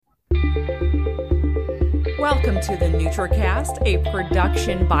Welcome to the NutraCast, a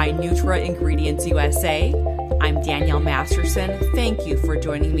production by Nutra Ingredients USA. I'm Danielle Masterson. Thank you for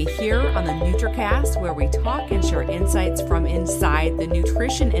joining me here on the NutraCast, where we talk and share insights from inside the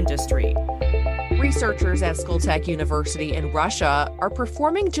nutrition industry. Researchers at Skoltech University in Russia are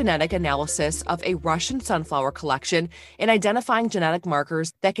performing genetic analysis of a Russian sunflower collection and identifying genetic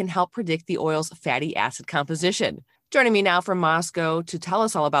markers that can help predict the oil's fatty acid composition. Joining me now from Moscow to tell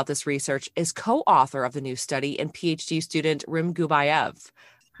us all about this research is co-author of the new study and PhD student Rim Gubayev.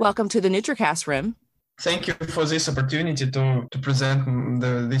 Welcome to the NutraCast, Rim. Thank you for this opportunity to present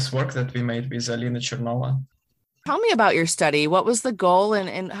this work that we made with Alina Chernova. Tell me about your study. What was the goal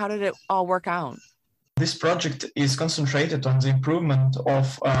and how did it all work out? This project is concentrated on the improvement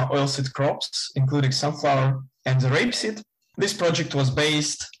of oilseed crops, including sunflower and the rapeseed. This project was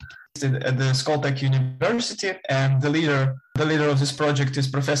based at the Skoltech University, and the leader of this project is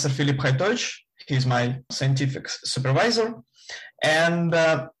Professor Filip Khaytoich. He's my scientific supervisor. And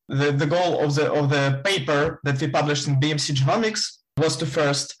the goal of the paper that we published in BMC Genomics was to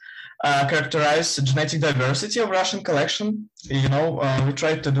first characterize the genetic diversity of Russian collection. We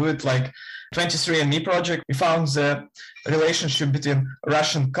tried to do it like 23andMe project. We found the relationship between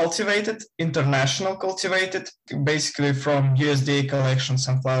Russian cultivated, international cultivated, basically from USDA collection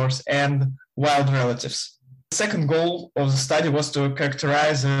sunflowers, and wild relatives. The second goal of the study was to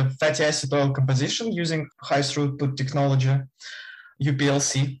characterize the fatty acid oil composition using high throughput technology,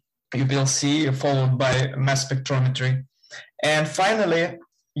 UPLC followed by mass spectrometry. And finally,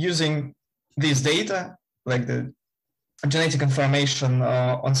 using these data, like the genetic information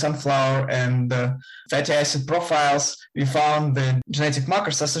on sunflower and fatty acid profiles, we found the genetic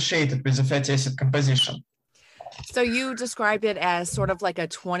markers associated with the fatty acid composition. So you described it as sort of like a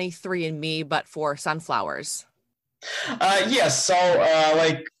 23andMe, but for sunflowers. Yes. So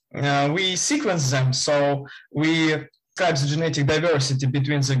we sequence them. So we describe the genetic diversity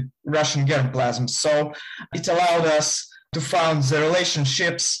between the Russian germplasms. So it allowed us to find the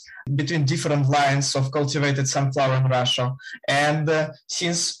relationships between different lines of cultivated sunflower in Russia. And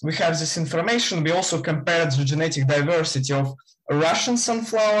since we have this information, we also compared the genetic diversity of Russian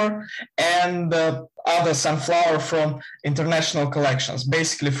sunflower and other sunflower from international collections,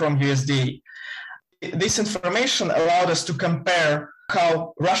 basically from USDA. This information allowed us to compare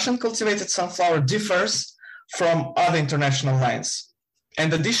how Russian cultivated sunflower differs from other international lines.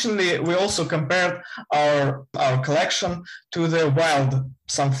 And additionally, we also compared our collection to the wild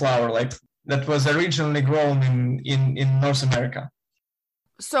sunflower, like that was originally grown in North America.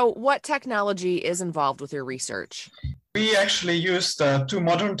 So what technology is involved with your research? We actually used two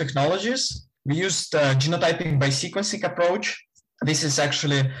modern technologies. We used genotyping by sequencing approach. This is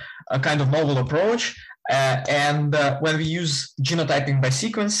actually a kind of novel approach. And when we use genotyping by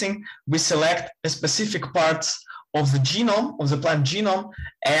sequencing, we select a specific parts of the genome, of the plant genome,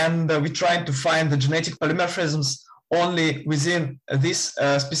 and we try to find the genetic polymorphisms only within these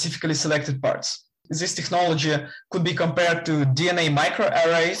specifically selected parts. This technology could be compared to DNA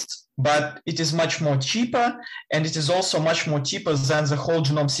microarrays, but it is much more cheaper, and it is also much more cheaper than the whole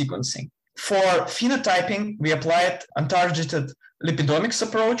genome sequencing. For phenotyping, we applied untargeted lipidomics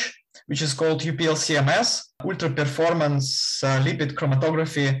approach, which is called UPLCMS, ultra-performance lipid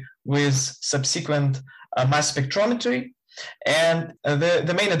chromatography with subsequent mass spectrometry. And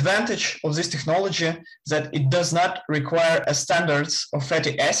the main advantage of this technology is that it does not require standards of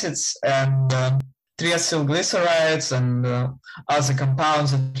fatty acids and triacylglycerides and other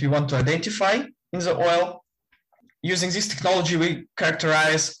compounds that we want to identify in the oil. Using this technology, we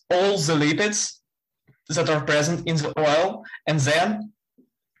characterize all the lipids that are present in the oil, and then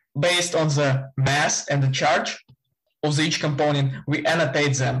based on the mass and the charge of each component, we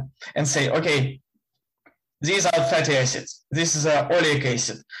annotate them and say, okay, these are fatty acids. This is oleic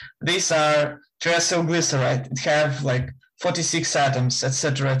acid. These are triacylglyceride. It have like 46 atoms,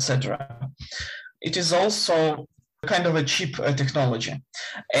 etc., etc. It is also kind of a cheap technology.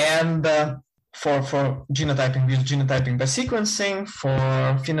 And for genotyping, we use genotyping by sequencing. For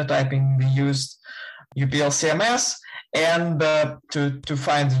phenotyping, we used UPLCMS. And to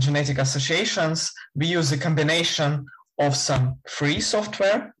find the genetic associations, we use a combination of some free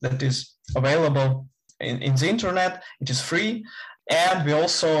software that is available in the internet. It is free, and we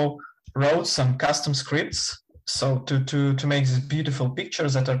also wrote some custom scripts so to make these beautiful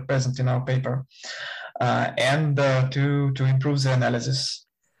pictures that are present in our paper, and to improve the analysis.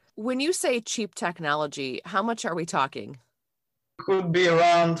 When you say cheap technology, how much are we talking? Could be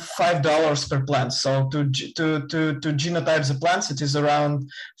around $5 per plant. So to genotype the plants, it is around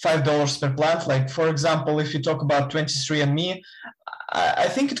 $5 per plant. Like, for example, if you talk about 23andMe, I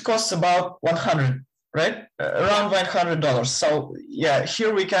think it costs about $100 right? Around $100. So yeah,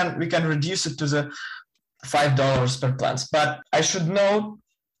 here we can reduce it to the $5 per plant. But I should note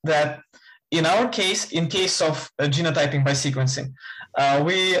that in our case, in case of genotyping by sequencing,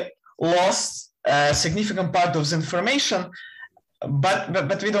 we lost a significant part of the information,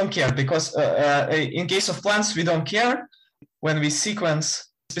 but we don't care, because in case of plants, we don't care. When we sequence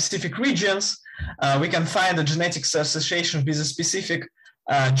specific regions, we can find a genetic association with a specific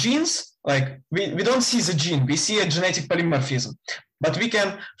genes. Like we don't see the gene, we see a genetic polymorphism, but we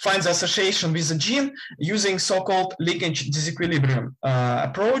can find the association with the gene using so-called linkage disequilibrium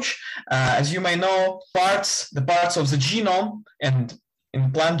approach. As you may know, the parts of the genome and in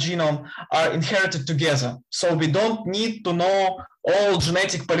plant genome are inherited together. So we don't need to know all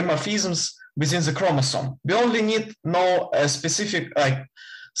genetic polymorphisms within the chromosome. We only need to know a specific, like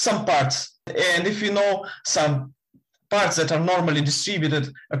some parts. And if we know some parts that are normally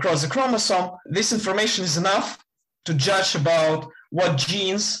distributed across the chromosome, this information is enough to judge about what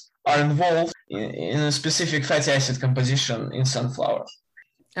genes are involved in a specific fatty acid composition in sunflower.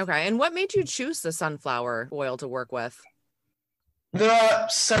 Okay, and what made you choose the sunflower oil to work with? There are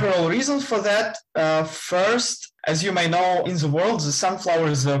several reasons for that. First, as you may know, in the world, the sunflower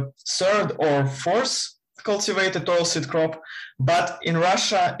is the third or fourth cultivated oilseed crop, but in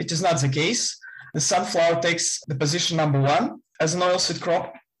Russia, it is not the case. The sunflower takes the position number 1 as an oilseed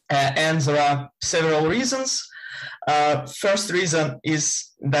crop, and there are several reasons. First reason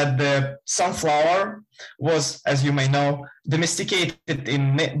is that the sunflower was, as you may know, domesticated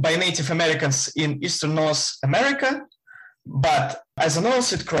by Native Americans in Eastern North America, but as an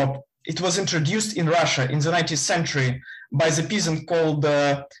oilseed crop, it was introduced in Russia in the 19th century by the peasant called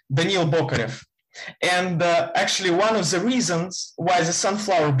Danil Bokarev. And actually, one of the reasons why the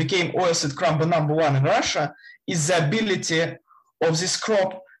sunflower became oilseed crop number 1 in Russia is the ability of this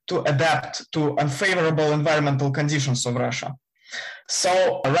crop to adapt to unfavorable environmental conditions of Russia.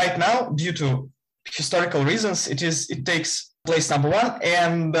 So right now, due to historical reasons, it takes place number 1,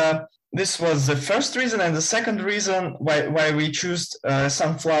 and this was the first reason. And the second reason why we choose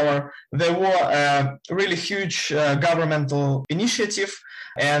sunflower, there were a really huge governmental initiative,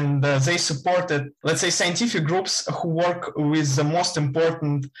 and they supported, let's say, scientific groups who work with the most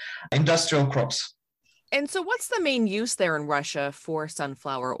important industrial crops. And so what's the main use there in Russia for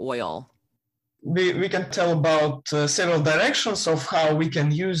sunflower oil? We can tell about several directions of how we can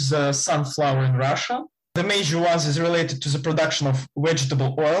use sunflower in Russia. The major ones is related to the production of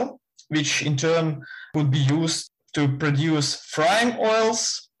vegetable oil, which in turn would be used to produce frying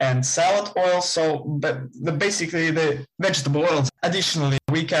oils and salad oil. So basically the vegetable oils. Additionally,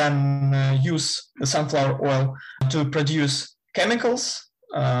 we can use the sunflower oil to produce chemicals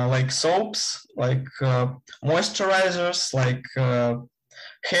like soaps, like moisturizers, like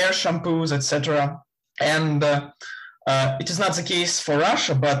hair shampoos, etc. And it is not the case for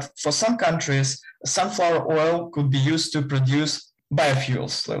Russia, but for some countries, sunflower oil could be used to produce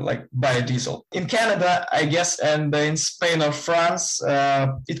biofuels, like biodiesel. In Canada, I guess, and in Spain or France,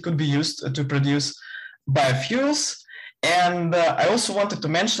 it could be used to produce biofuels. And I also wanted to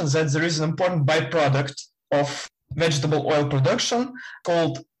mention that there is an important byproduct of vegetable oil production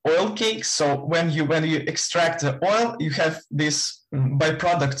called oil cake. So when you extract the oil, you have these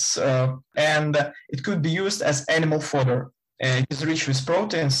byproducts, and it could be used as animal fodder. It is rich with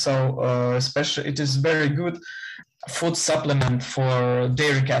protein, so especially it is very good food supplement for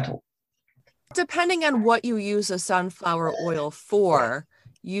dairy cattle. Depending on what you use the sunflower oil for,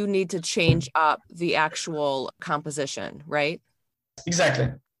 you need to change up the actual composition, right?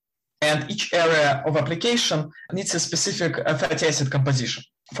 Exactly. And each area of application needs a specific fatty acid composition.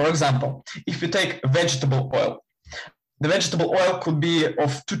 For example, if you take vegetable oil, the vegetable oil could be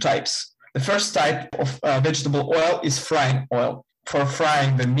of 2 types. The first type of vegetable oil is frying oil, for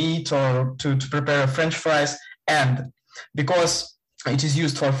frying the meat or to prepare French fries. And because it is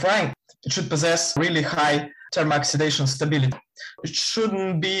used for frying, it should possess really high thermo-oxidation stability. It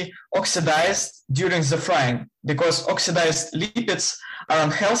shouldn't be oxidized during the frying, because oxidized lipids are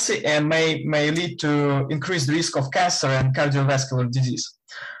unhealthy and may lead to increased risk of cancer and cardiovascular disease.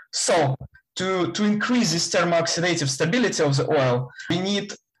 So to increase this thermo-oxidative stability of the oil, we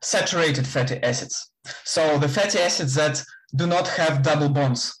need saturated fatty acids. So the fatty acids that do not have double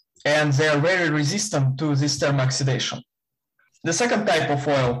bonds, and they are very resistant to this thermo-oxidation. The second type of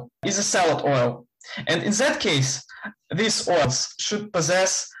oil is a salad oil. And in that case, these oils should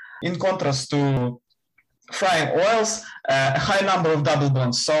possess, in contrast to frying oils, a high number of double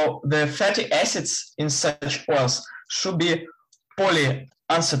bonds. So the fatty acids in such oils should be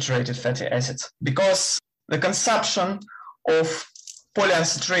polyunsaturated fatty acids, because the consumption of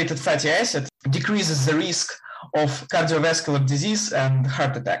polyunsaturated fatty acid decreases the risk of cardiovascular disease and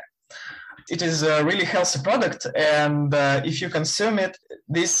heart attack. It is a really healthy product, and if you consume it,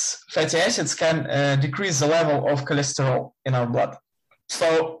 these fatty acids can decrease the level of cholesterol in our blood.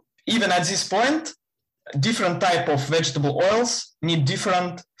 So even at this point, different type of vegetable oils need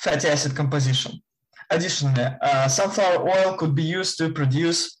different fatty acid composition. Additionally, sunflower oil could be used to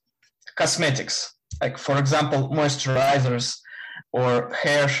produce cosmetics, like for example, moisturizers or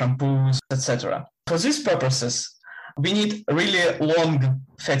hair shampoos, etc. For these purposes, we need really long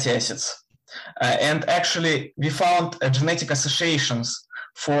fatty acids. And actually, we found genetic associations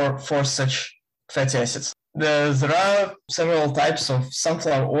for such fatty acids. There are several types of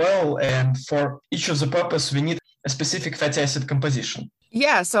sunflower oil, and for each of the purpose, we need a specific fatty acid composition.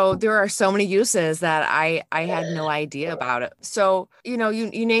 Yeah, so there are so many uses that I had no idea about it. So, you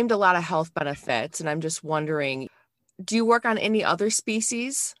named a lot of health benefits, and I'm just wondering, do you work on any other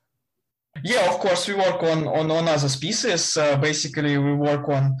species? Yeah, of course, we work on other species. Basically, we work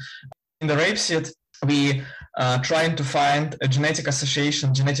on, in the rapeseed, we trying to find a genetic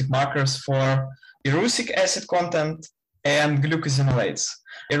association, genetic markers for erucic acid content and glucosinolates.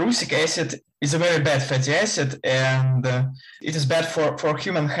 Erucic acid is a very bad fatty acid, and it is bad for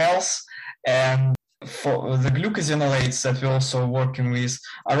human health. And for the glucosinolates that we're also working with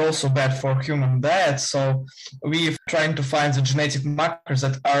are also bad for human diet. So we're trying to find the genetic markers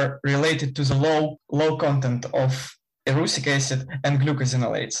that are related to the low content of erucic acid and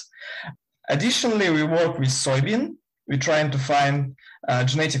glucosinolates. Additionally, we work with soybean. We're trying to find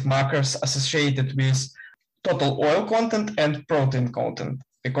genetic markers associated with total oil content and protein content,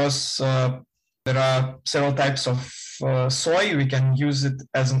 because there are several types of soy. We can use it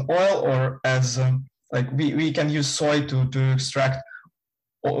as an oil, or as we can use soy to extract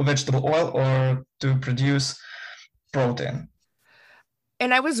vegetable oil or to produce protein.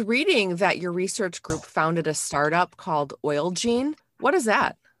 And I was reading that your research group founded a startup called OilGene. What is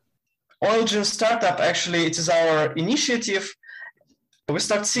that? OilGene startup, actually, it is our initiative. We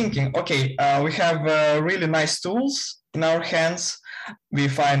start thinking, okay, we have really nice tools in our hands. We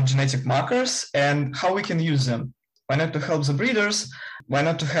find genetic markers and how we can use them. Why not to help the breeders? Why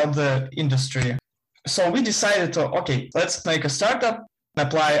not to help the industry? So we decided to, okay, let's make a startup,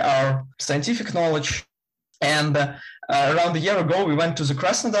 apply our scientific knowledge. And around a year ago, we went to the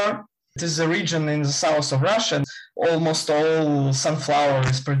Krasnodar. It is a region in the south of Russia, and almost all sunflower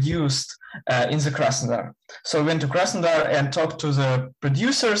is produced in the Krasnodar. So we went to Krasnodar and talked to the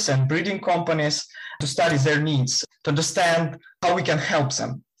producers and breeding companies to study their needs, to understand how we can help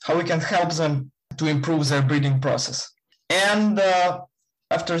them to improve their breeding process. And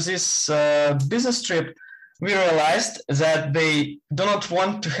after this business trip, we realized that they do not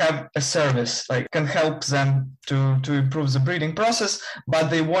want to have a service like can help them to improve the breeding process, but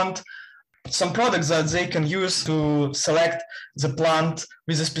they want some products that they can use to select the plant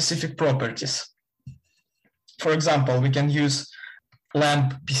with the specific properties. For example, we can use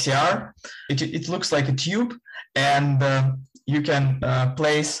lamp PCR. It looks like a tube, and you can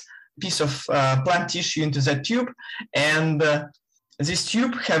place a piece of plant tissue into that tube, and this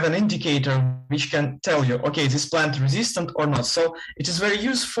tube have an indicator which can tell you, okay, this plant resistant or not. So it is very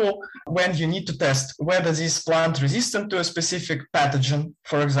useful when you need to test whether this plant resistant to a specific pathogen,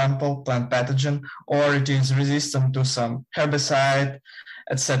 for example, plant pathogen, or it is resistant to some herbicide,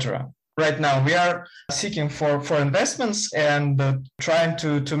 etc. Right now, we are seeking for investments and trying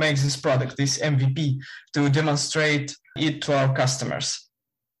to make this product, this MVP, to demonstrate it to our customers.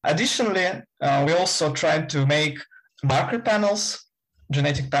 Additionally, we also try to make marker panels,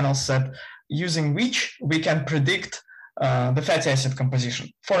 genetic panels that using which we can predict the fatty acid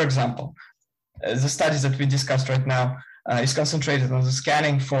composition. For example, the studies that we discussed right now is concentrated on the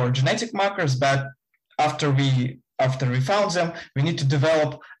scanning for genetic markers, but after we found them, we need to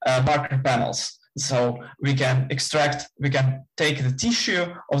develop marker panels. So we can take the tissue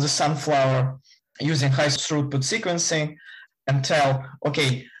of the sunflower using high throughput sequencing and tell,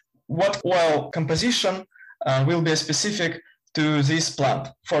 okay, what oil composition will be specific to this plant,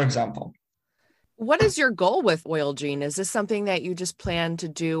 for example. What is your goal with OilGene? Is this something that you just plan to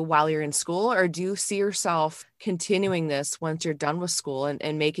do while you're in school, or do you see yourself continuing this once you're done with school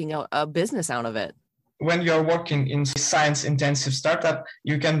and making a business out of it? When you're working in science-intensive startup,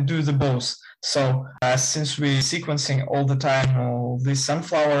 you can do the both. So since we're sequencing all the time all these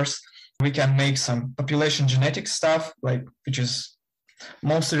sunflowers, we can make some population genetic stuff, which is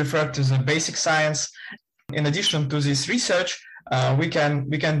mostly referred to as the basic science. In addition to this research, we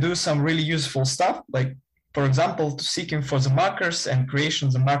can do some really useful stuff, like, for example, seeking for the markers and creation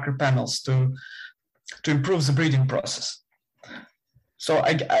of the marker panels to improve the breeding process. So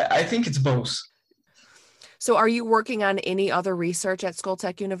I think it's both. So are you working on any other research at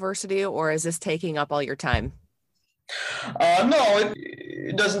Skoltech University, or is this taking up all your time? No,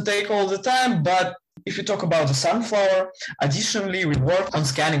 it doesn't take all the time, but if you talk about the sunflower, additionally, we work on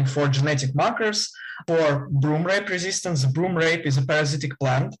scanning for genetic markers for broom rape resistance. Broom rape is a parasitic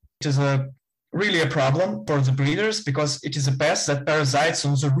plant. It is really a problem for the breeders because it is a pest that parasites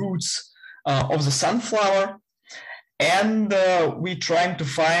on the roots of the sunflower. And we're trying to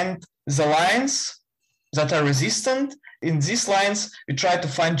find the lines that are resistant. In these lines, we try to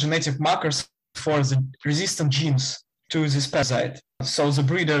find genetic markers for the resistant genes to this parasite. So the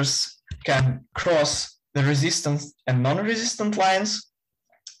breeders can cross the resistant and non-resistant lines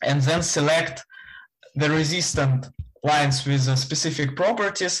and then select the resistant lines with specific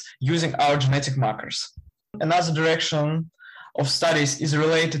properties using our genetic markers. Another direction of studies is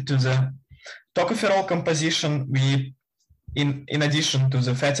related to the tocopherol composition. We, in addition to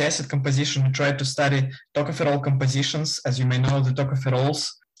the fatty acid composition, we try to study tocopherol compositions. As you may know, the tocopherols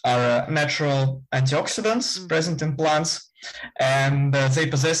are natural antioxidants present in plants, and they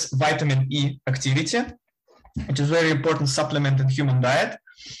possess vitamin E activity. It is a very important supplement in human diet.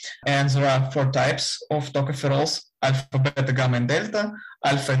 And there are 4 types of tocopherols: alpha, beta, gamma, and delta.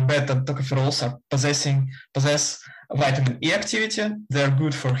 Alpha and beta tocopherols possess vitamin E activity. They're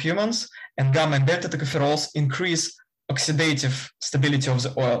good for humans. And gamma and delta tocopherols increase oxidative stability of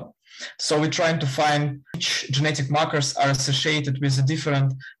the oil. So we're trying to find which genetic markers are associated with the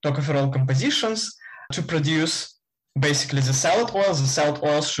different tocopherol compositions to produce basically the salad oils. The salad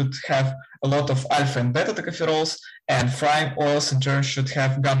oils should have a lot of alpha and beta tocopherols, and frying oils in turn should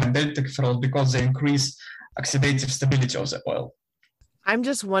have gamma and delta tocopherols because they increase oxidative stability of the oil. I'm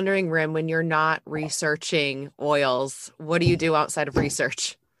just wondering, Rim, when you're not researching oils, what do you do outside of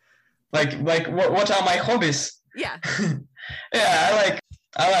research? Like what are my hobbies? Yeah. Yeah,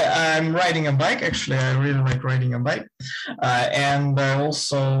 I'm riding a bike. Actually, I really like riding a bike, and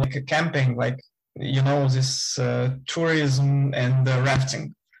also like camping, this tourism and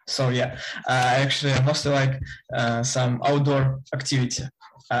rafting. So yeah, actually, I mostly like some outdoor activity,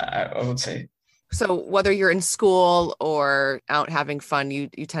 I would say. So whether you're in school or out having fun, you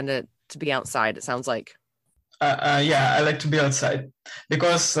tend to be outside, it sounds like. Yeah, I like to be outside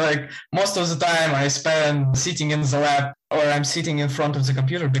because most of the time I spend sitting in the lab or I'm sitting in front of the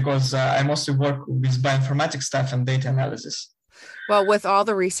computer because I mostly work with bioinformatics stuff and data analysis. Well, with all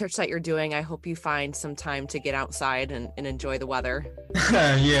the research that you're doing, I hope you find some time to get outside and enjoy the weather.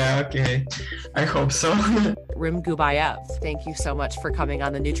 Yeah, okay. I hope so. Rim Gubayev, thank you so much for coming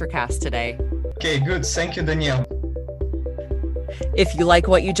on the NutraCast today. Okay, good. Thank you, Danielle. If you like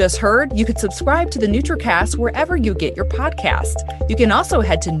what you just heard, you could subscribe to the NutraCast wherever you get your podcast. You can also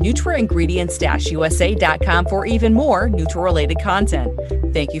head to nutraingredients-usa.com for even more Nutra-related content.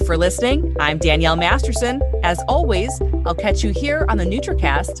 Thank you for listening. I'm Danielle Masterson. As always, I'll catch you here on the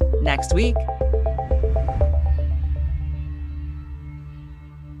NutraCast next week.